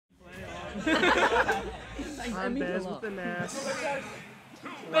And Bez with the Ness.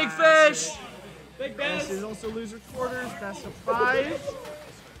 Big fish! Big This Bez! is also loser quarters, best of 5.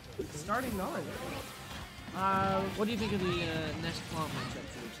 Starting 9. What do you think of the Ness plant matchup?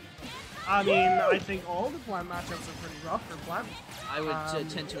 I mean, I think all the plant matchups are pretty rough for plant. I would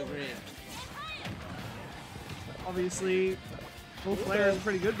tend to agree. Obviously, both players are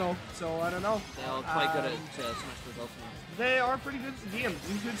pretty good though, so I don't know. They're all quite good at Smash Bros. Ultimate. They are pretty good at the game,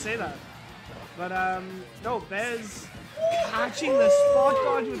 you could say that. But no, Bez catching the spot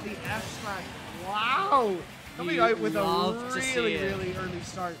dodge with the F smash. Wow! Coming out with a really early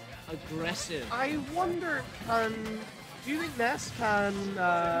start. Aggressive. I wonder, do you think Ness can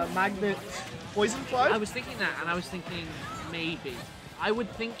magnet Poison Cloud? I was thinking that, and I was thinking maybe. I would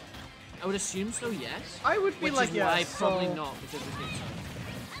assume so, yes. I would be like, yeah. yes. Probably not, because we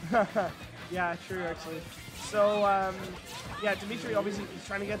think so. Yeah, true, actually. So, yeah, Dmitrii obviously is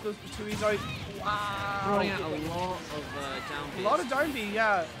trying to get those Patuis out. Wow! Throwing out a lot of down B. A lot of down B,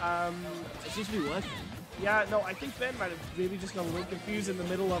 yeah. It seems to be working. Yeah, no, I think Ben might have maybe just got a little confused in the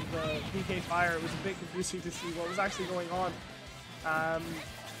middle of the PK fire. It was a bit confusing to see what was actually going on.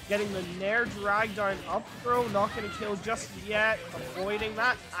 Getting the Nair drag down up throw, not getting killed just yet, avoiding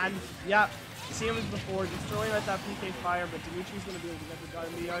that, and yeah, same as before, just throwing out that PK fire, but Dmitrii's going to be able to get the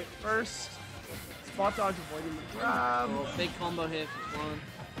down B out first. Spot dodge, avoiding the grab. Oh, big combo here for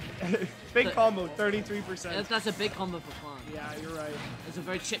Flan. Big combo, 33%. That's a big combo for Flan. Yeah, you're right. It's a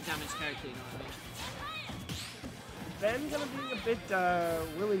very chip damage character, you know what I mean? Ben gonna be a bit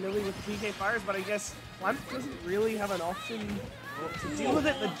willy-nilly with the PK fires, but I guess Plant doesn't really have an option to deal with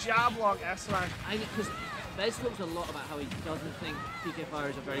it. The jab lock S smash. Because Bez talks a lot about how he doesn't think PK fire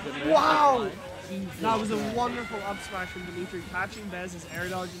is a very good move. Wow! That was a wonderful up smash from Dmitrii, catching Bez's air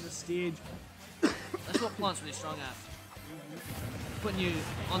dodge in the stage. That's what Plant's really strong at. Putting you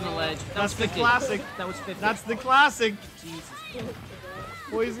on the ledge. That's the classic. That was 50. That's the classic. Jesus.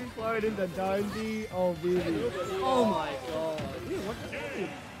 Poison Cloud into down B. Oh, baby. Oh my god. Ew, what the heck?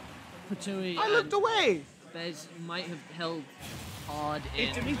 Patui I looked away. Bez might have held hard in.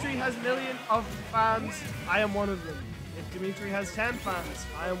 If Dmitrii has millions of fans, I am one of them. If Dmitrii has 10 fans,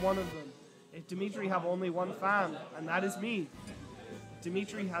 I am one of them. If Dmitrii have only one fan, and that is me. If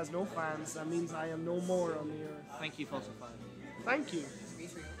Dmitrii has no fans, that means I am no more on the earth. Thank you, Falsified. Thank you.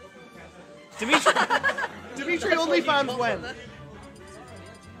 Dmitrii only fans when?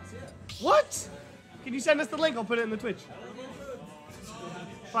 What? Can you send us the link? I'll put it in the Twitch.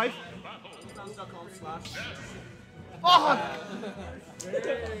 5. Oh!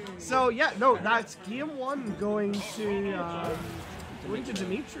 So yeah, no, that's game 1 going to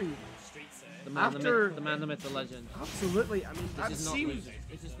Dmitrii. The man, the myth, the legend. Absolutely. I mean, that This is not seems. losers.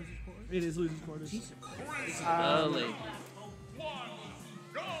 Is this losers quarters? It is losers quarters. This is early.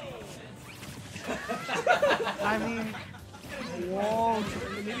 I mean, whoa,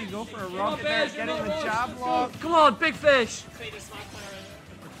 maybe go for a rocket there, getting the jab lock. Come on, big fish!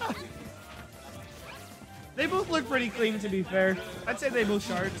 They both look pretty clean, to be fair. I'd say they both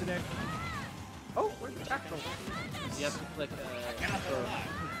shard today. Oh, where's the chat go? You have to click and then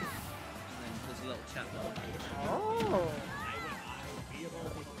there's a little chat bar. Oh.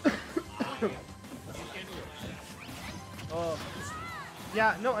 Oh.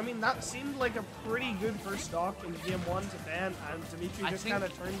 Yeah, no, I mean, that seemed like a pretty good first stock in game 1 to ban, and Dmitrii just kind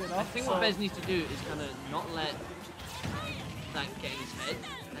of turned it up. I think what Bez needs to do is kind of not let that get in his head,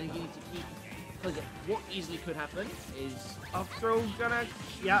 and you need to keep. Because what easily could happen is up throw gonna,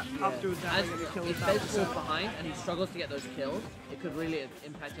 up throw down, gonna kill if Bez falls behind and he struggles to get those kills, it could really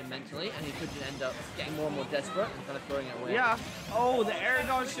impact him mentally, and he could just end up getting more and more desperate and kind of throwing it away. Yeah. Oh, the air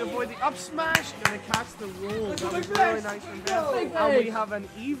dodge to avoid the up smash, gonna catch the roll. That was really nice from Bez. And we have an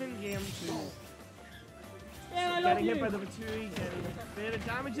even game 2. So getting hit by the Patuii, getting a bit of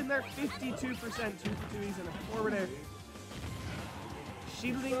damage in there. 52%, 2 Patuis and a forward air.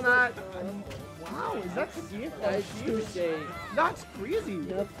 Shielding that. Wow, is that safe? That's crazy.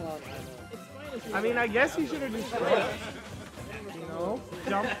 I mean, I guess he should have just thrown. You know?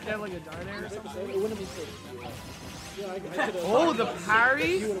 Jump, get like a down air or something. Oh, the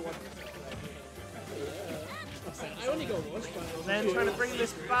parry. Then trying to bring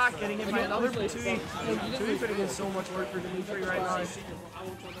this back, getting hit by another Patuii. Patuii putting in so much work for Dmitrii right now.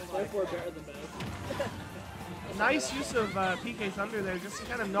 Nice use of PK Thunder there, just to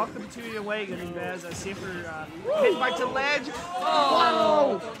kind of knock the Patuii away, getting Bez a safer hit back to ledge.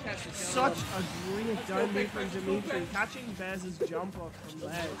 Wow! Such a great down B from Dmitrii, catching Bez's jump off from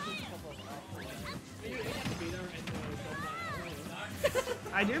ledge.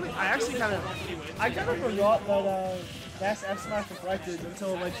 I actually kind of forgot that Ness F smashed the record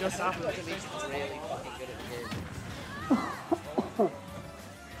until like just happened. Dimitrii's really fucking good at the game.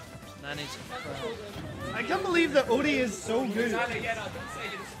 Man is I can't believe that Odie is so good. I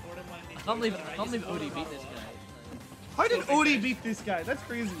can't believe Odie beat this guy. How did Odie beat this guy? That's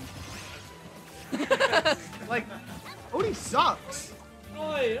crazy. Like, Odie sucks.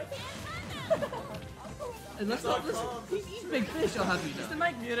 And let's not listen. He's big fish, I'll have you know. Is the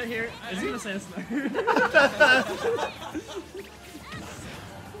mic muted here? Is he gonna say this now?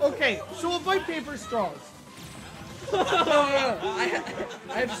 Okay, so about paper straws. I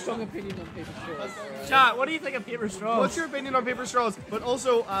have a strong opinion on paper straws. Right? Chat, what do you think of paper straws? What's your opinion on paper straws? But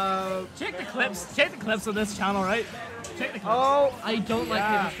also, check the clips. Check the clips on this channel, right? Check the clips. oh, I don't like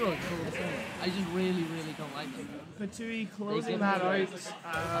paper straws. I just really don't like them. Patui closing that out.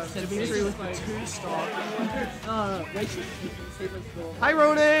 Dmitrii with the 2-star. Rachel, Hi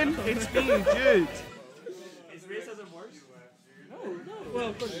Ronan, it's me, dude. Is racism worse? No. Well,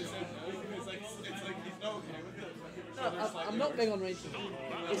 of course. I'm not big on racism.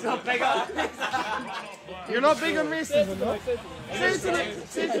 He's not big on. You're not big on racism, no?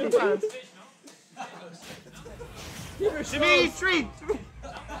 Say it to the fans. Dmitrii!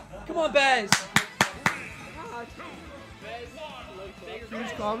 Come on, Bez.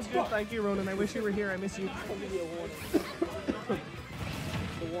 Huge comms, good. Thank you, Ronan. I wish you were here. I miss you. I'll give you a warning.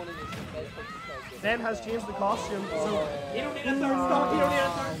 The warning is that Bez puts himself good. Ben has changed the costume, so... You don't need a third stock. You don't need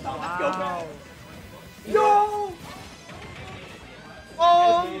a third stock. Let's go, Wow. Ben. No!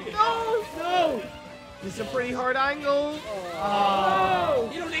 Oh, no! It's a pretty hard angle. Oh.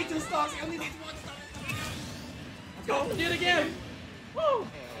 You don't need 2 stocks. You only need 1 stock. Let's go. Do it again. Woo!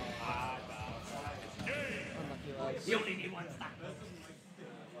 You only need 1 stock.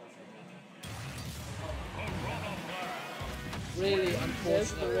 Really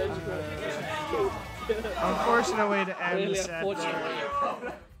unfortunate. Unfortunate way to end Really the set.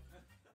 unfortunate.